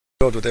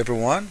Lord with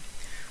everyone.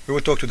 We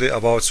will talk today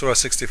about Surah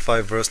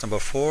 65 verse number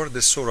 4.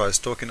 This surah is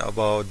talking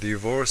about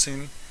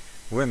divorcing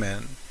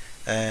women,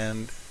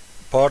 and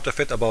part of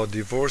it about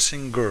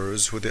divorcing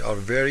girls who they are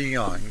very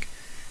young,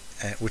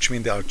 which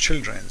means they are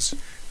children's,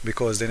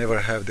 because they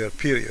never have their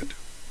period.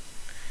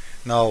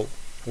 Now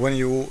when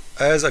you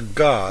as a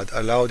God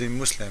allowed in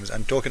Muslims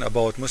and talking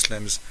about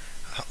Muslims,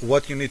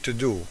 what you need to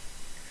do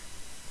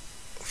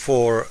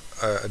for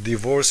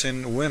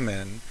divorcing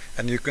women,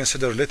 and you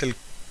consider little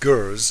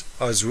girls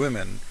as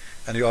women,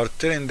 and you are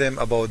telling them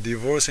about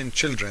divorcing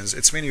children,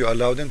 it's mean you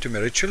allow them to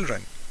marry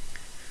children,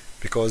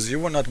 because you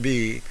will not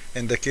be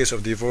in the case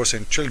of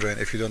divorcing children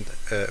if you don't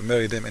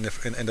marry them in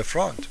the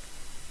front.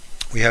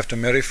 We have to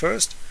marry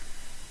first,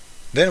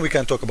 then we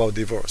can talk about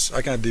divorce.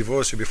 I cannot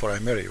divorce you before I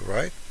marry you,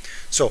 right?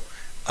 So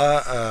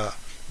the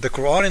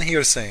Quran in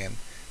here saying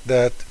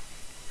that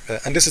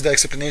and this is the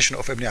explanation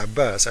of Ibn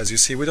Abbas. As you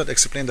see, we don't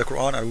explain the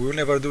Quran, and we will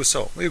never do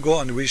so. We go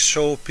and we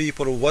show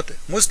people what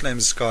Muslim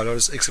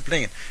scholars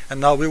explain, and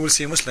now we will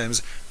see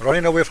Muslims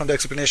running away from the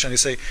explanation. They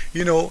say,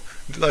 you know,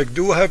 like,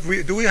 do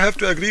we have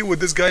to agree with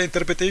this guy's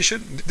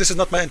interpretation? This is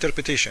not my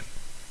interpretation.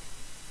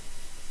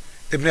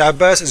 Ibn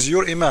Abbas is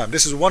your Imam.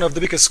 This is one of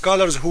the biggest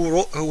scholars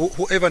who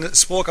even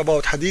spoke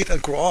about Hadith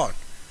and Quran.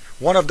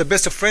 One of the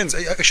best of friends.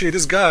 Actually,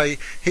 this guy,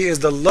 he is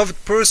the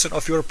loved person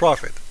of your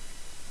Prophet,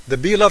 the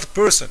beloved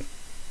person.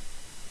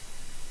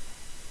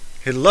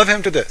 He loved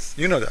him to death.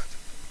 You know that.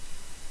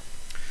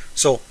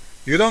 So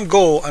you don't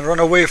go and run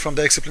away from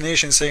the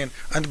explanation saying,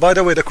 and by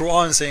the way, the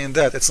Quran saying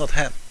that it's not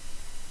him.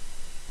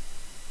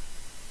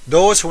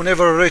 Those who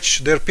never reach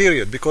their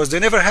period because they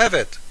never have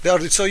it, they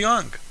are so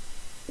young.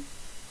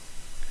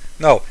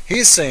 Now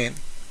he's saying,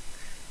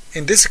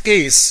 in this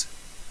case,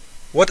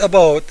 what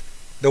about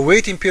the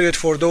waiting period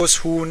for those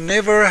who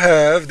never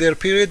have their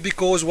period?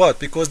 Because what?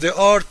 Because they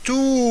are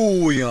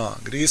too young.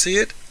 Do you see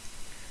it?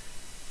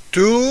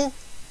 Too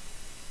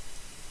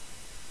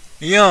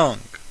young.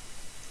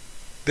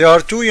 They are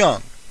too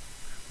young.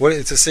 Well,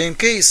 it's the same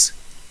case.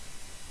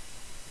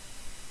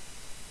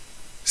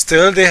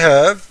 Still they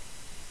have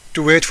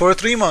to wait for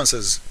 3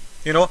 months.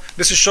 You know,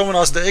 this is showing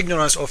us the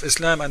ignorance of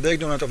Islam and the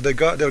ignorance of their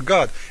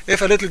God.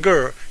 If a little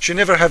girl, she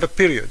never have a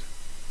period,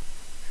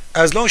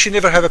 as long as she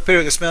never have a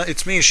period,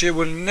 it means she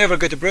will never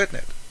get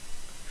pregnant.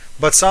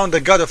 But sound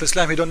the God of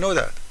Islam, he don't know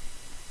that.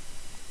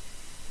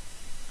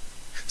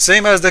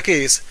 Same as the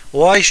case,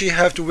 why she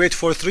have to wait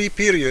for 3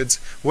 periods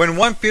when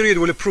 1 period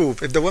will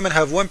prove, if the woman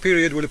have 1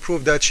 period, will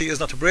prove that she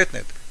is not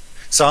pregnant.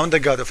 Sound the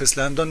God of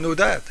Islam don't know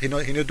that. He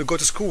need to go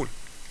to school.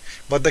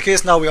 But the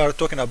case now we are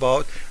talking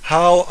about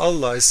how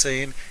Allah is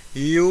saying,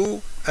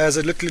 you as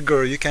a little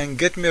girl, you can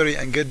get married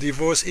and get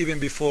divorced even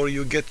before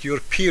you get your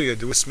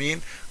period, which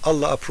means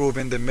Allah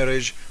approving the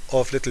marriage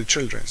of little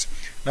children.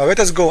 Now let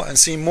us go and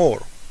see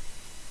more.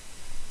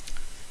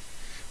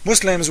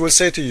 Muslims will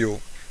say to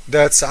you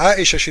that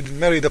Aisha should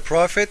marry the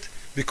Prophet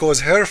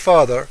because her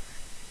father,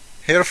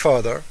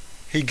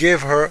 he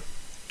gave her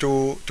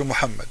to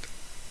Muhammad.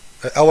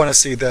 I want to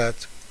see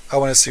that. I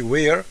want to see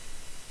where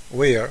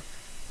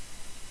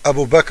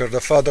Abu Bakr,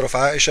 the father of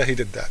Aisha, he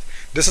did that.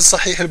 This is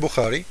Sahih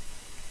al-Bukhari.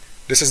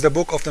 This is the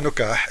book of the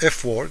Nikah,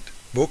 F-word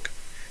book.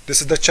 This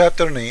is the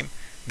chapter name,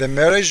 the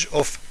marriage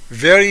of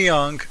very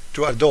young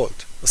to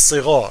adult.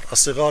 As-sigar.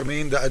 As-sigar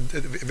means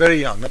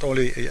very young, not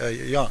only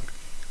young.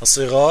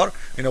 As-sigar,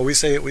 you know, we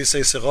say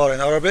sigar in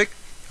Arabic.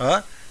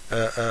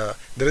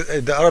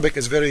 The Arabic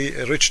is very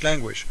rich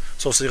language,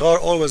 so sigar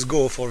always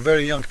go for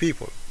very young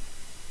people.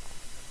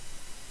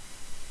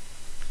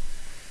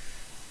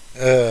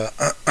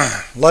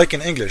 Like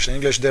in English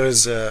there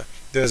is a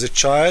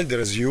child,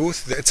 there is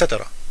youth,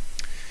 etc.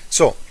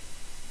 So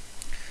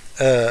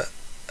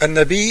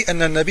النبي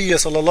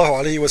صلى الله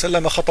عليه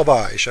وسلم خطب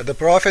عائشة. The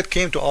Prophet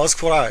came to ask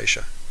for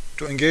Aisha,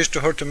 to engage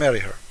to her, to marry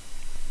her.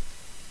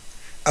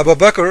 Abu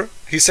Bakr,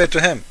 he said to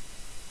him,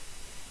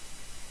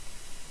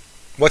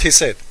 what he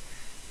said,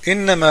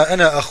 إنما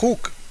أنا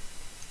أخوك.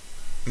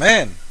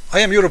 Man,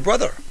 I am your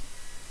brother.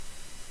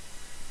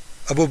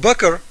 Abu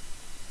Bakr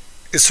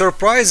is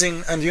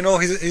surprising, and you know,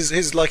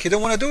 he's like, he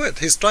don't want to do it.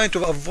 He's trying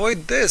to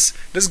avoid this.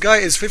 This guy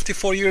is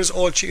 54 years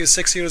old, she is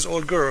 6 years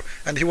old girl,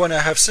 and he want to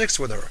have sex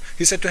with her.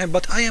 He said to him,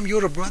 but I am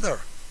your brother.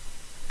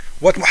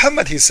 What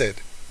Muhammad he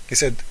said,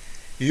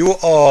 you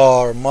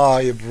are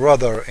my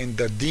brother in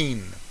the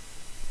deen,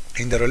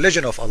 in the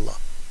religion of Allah.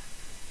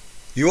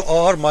 You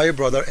are my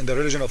brother in the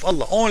religion of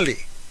Allah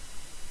only,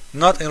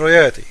 not in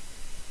reality.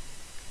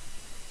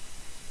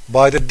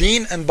 By the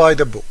deen and by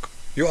the book.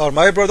 You are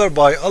my brother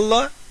by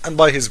Allah and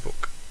by his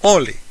book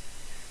only.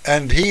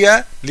 And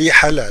hiya li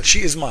halal, she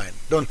is mine,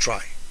 don't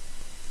try.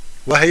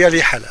 Wa hiya li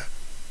halal,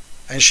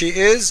 and she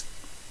is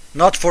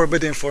not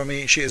forbidden for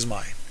me, she is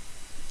mine.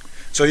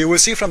 So you will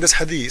see from this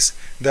hadith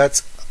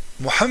that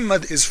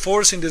Muhammad is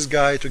forcing this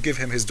guy to give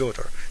him his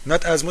daughter,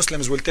 not as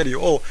Muslims will tell you,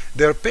 oh,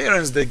 their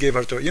parents, they gave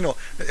her to, you know,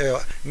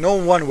 no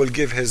one will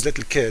give his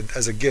little kid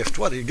as a gift.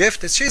 What a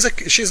gift?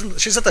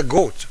 She's not a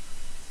goat.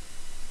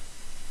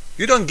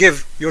 You don't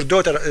give your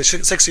daughter, a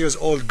 6 years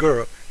old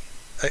girl,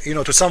 you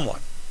know, to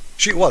someone.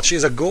 She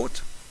is a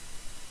goat.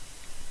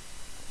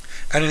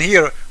 And in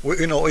here,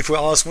 if we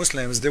ask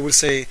Muslims, they will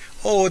say,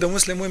 oh, the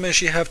Muslim women,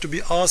 she have to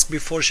be asked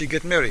before she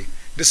get married.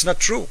 This is not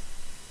true.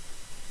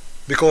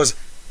 Because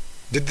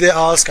did they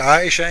ask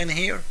Aisha in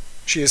here?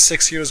 She is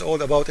 6 years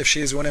old, about if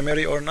she is going to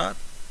marry or not.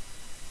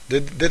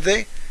 Did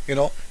they?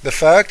 The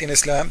fact in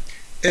Islam,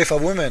 if a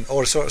woman,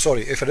 or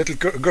sorry, if a little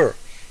girl,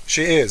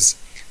 she is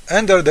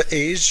under the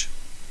age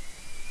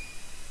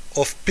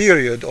of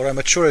period or a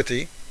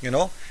maturity,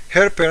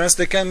 her parents,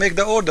 they can make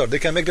the order, they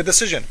can make the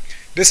decision.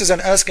 This is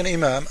an ask an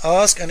imam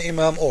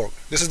org.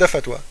 This is the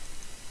fatwa.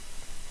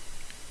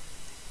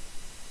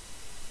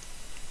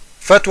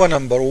 Fatwa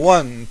number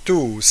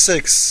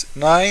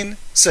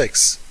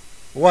 12696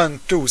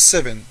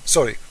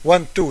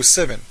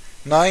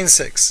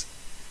 12796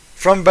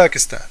 from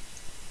Pakistan,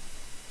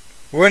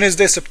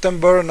 Wednesday,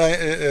 September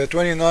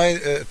 29,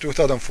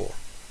 2004.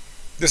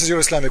 This is your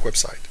Islamic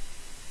website.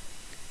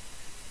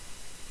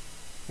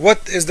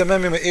 What is the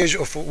minimum age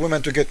of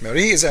women to get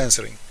married? He is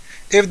answering.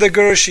 If the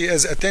girl, she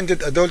has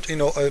attended adult,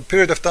 a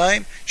period of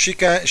time, she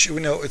can,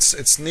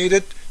 it's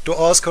needed to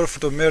ask her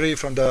to marry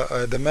from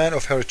the man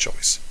of her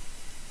choice.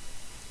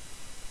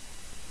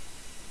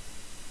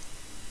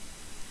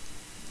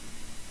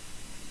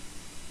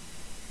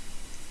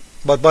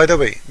 But by the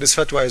way, this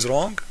fatwa is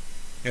wrong,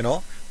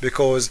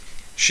 because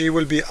she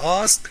will be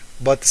asked,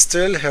 but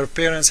still her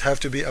parents have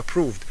to be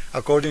approved.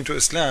 According to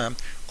Islam,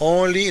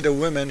 only the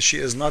woman, she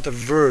is not a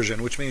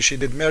virgin, which means she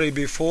did marry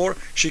before,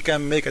 she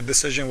can make a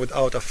decision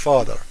without a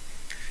father.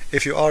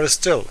 If you are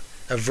still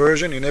a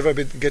virgin, you never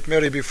get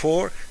married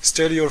before,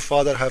 still your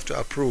father have to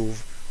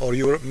approve, or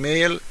your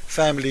male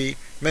family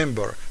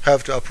member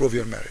have to approve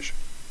your marriage.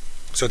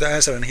 So the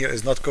answer in here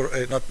is not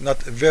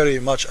very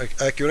much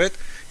accurate,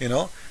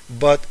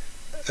 but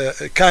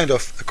kind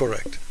of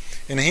correct.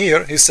 In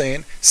here, he's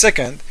saying,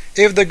 second,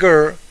 if the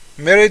girl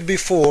married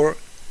before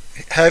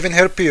having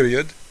her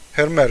period,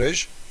 her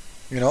marriage,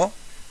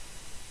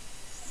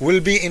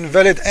 will be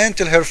invalid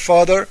until her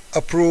father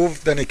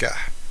approve the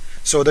nikah.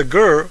 So the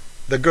girl,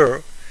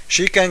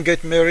 she can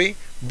get married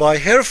by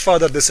her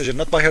father's decision,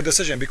 not by her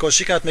decision, because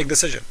she can't make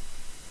decision.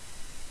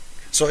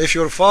 So if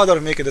your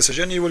father make a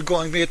decision, you will go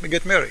and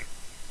get married.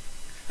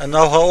 And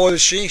now how old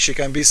is she? She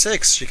can be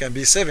 6, she can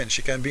be 7,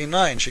 she can be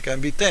 9, she can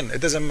be 10.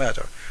 It doesn't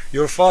matter.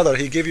 Your father,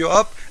 he gave you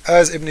up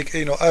as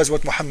as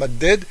what Muhammad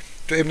did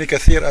to Ibn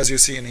Kathir, as you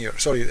see in here.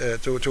 Sorry,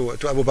 to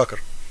Abu Bakr,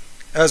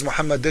 as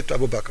Muhammad did to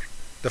Abu Bakr,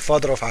 the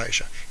father of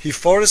Aisha. He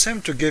forced him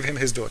to give him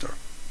his daughter.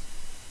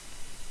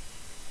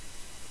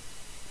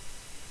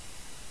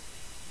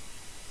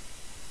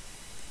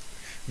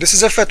 This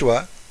is a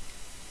fatwa.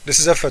 This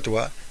is a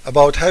fatwa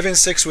about having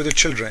sex with the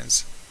children.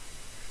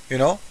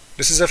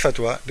 This is a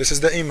fatwa. This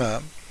is the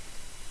imam,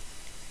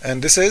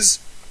 and this is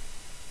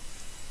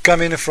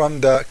coming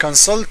from the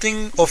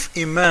consulting of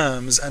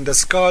imams and the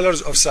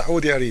scholars of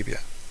Saudi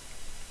Arabia.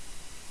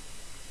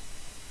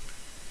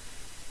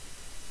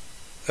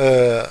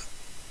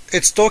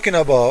 It's talking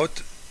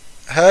about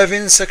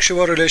having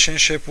sexual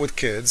relationship with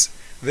kids.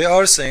 They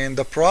are saying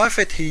the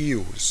Prophet, he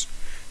used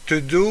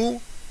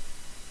to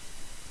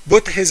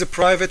put his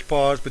private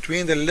part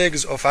between the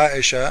legs of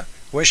Aisha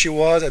when she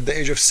was at the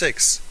age of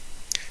 6,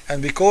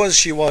 and because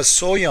she was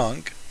so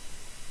young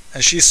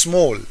and she's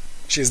small,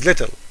 she's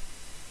little,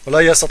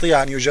 ولا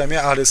يستطيع أن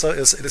يجامعها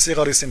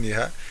لصغر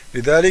سنها،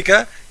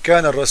 لذلك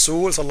كان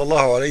الرسول صلى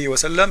الله عليه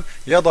وسلم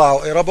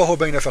يضع إربه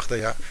بين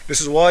فخذيها.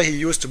 This is why he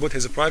used to put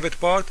his private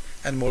part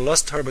and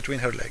molest her between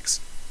her legs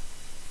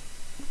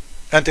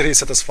until he is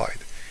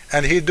satisfied,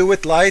 and he do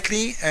it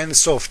lightly and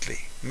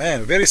softly.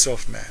 Man, very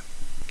soft man,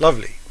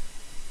 lovely.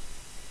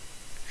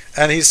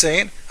 And he's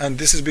saying, and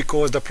this is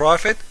because the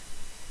Prophet,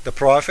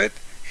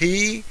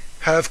 he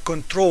have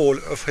control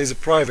of his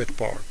private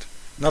part,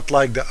 not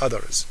like the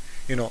others.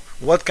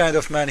 What kind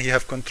of man he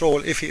have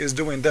control if he is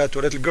doing that to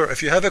a little girl?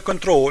 If you have a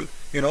control,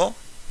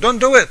 don't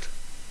do it.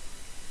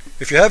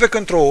 If you have a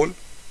control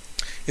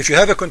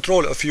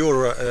of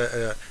your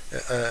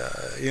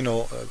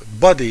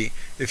body,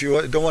 if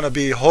you don't want to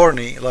be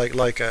horny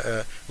like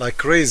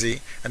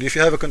crazy, and if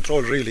you have a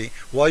control really,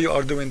 why you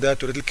are doing that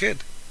to a little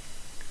kid?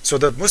 So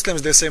that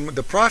Muslims, they say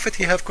the Prophet,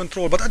 he have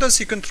control, but I don't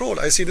see control.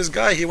 I see this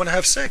guy, he want to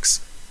have sex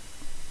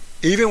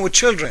even with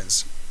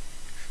children's.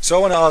 So I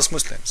want to ask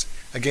Muslims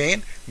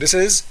again, this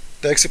is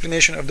the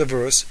explanation of the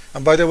verse,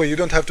 and by the way, you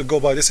don't have to go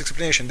by this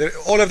explanation.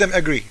 All of them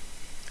agree.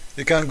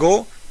 You can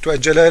go to a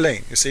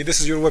Jalalain. You see,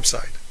 this is your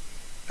website.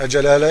 A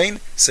Jalalain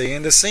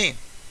saying the same.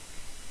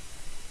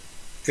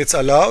 It's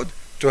allowed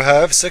to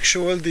have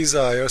sexual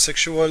desire,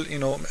 sexual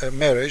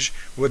marriage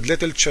with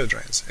little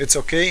children. It's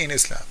okay in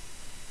Islam.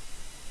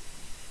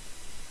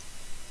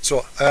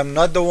 So I am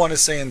not the one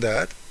saying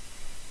that.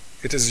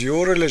 It is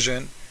your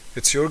religion,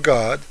 it's your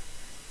God,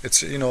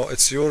 it's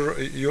it's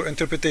your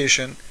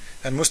interpretation,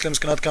 and Muslims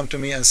cannot come to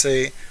me and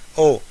say,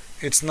 oh,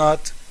 it's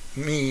not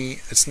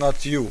me, it's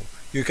not you,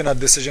 you cannot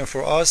decision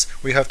for us,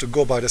 we have to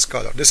go by the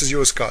scholar. This is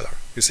your scholar,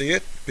 you see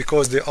it,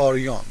 because they are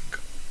young.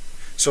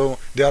 So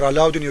they are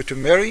allowing you to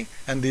marry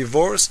and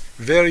divorce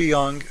very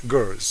young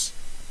girls.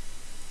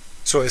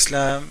 So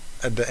Islam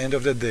at the end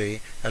of the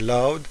day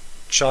allowed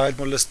child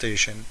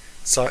molestation,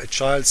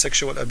 child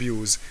sexual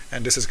abuse,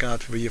 and this is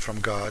cannot be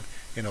from God.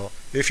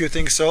 If you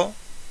think so,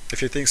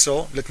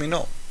 let me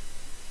know.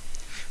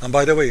 And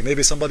by the way,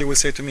 maybe somebody will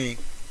say to me,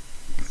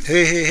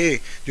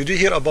 hey, did you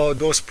hear about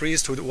those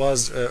priests who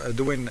was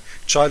doing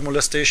child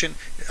molestation?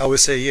 I will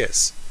say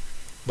yes.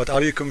 But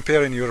are you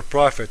comparing your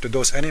prophet to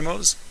those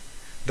animals?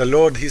 The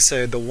Lord, he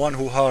said, the one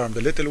who harmed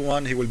the little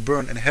one, he will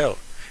burn in hell.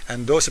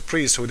 And those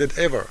priests who did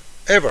ever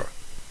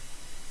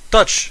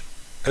touch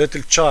a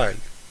little child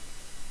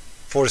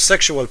for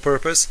sexual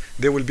purpose,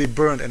 they will be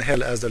burned in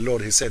hell, as the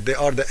Lord, he said. They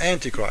are the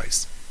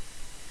Antichrist.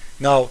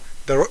 Now,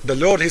 the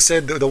Lord, he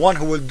said, the one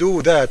who will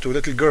do that to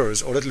little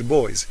girls or little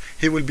boys,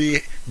 he will be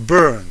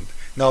burned.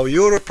 Now,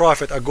 your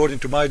prophet, according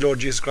to my Lord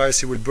Jesus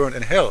Christ, he will burn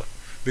in hell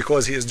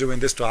because he is doing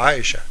this to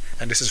Aisha.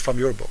 And this is from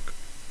your book.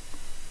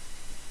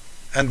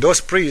 And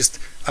those priests,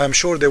 I'm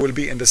sure they will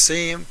be in the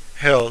same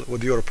hell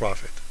with your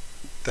prophet.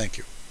 Thank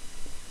you.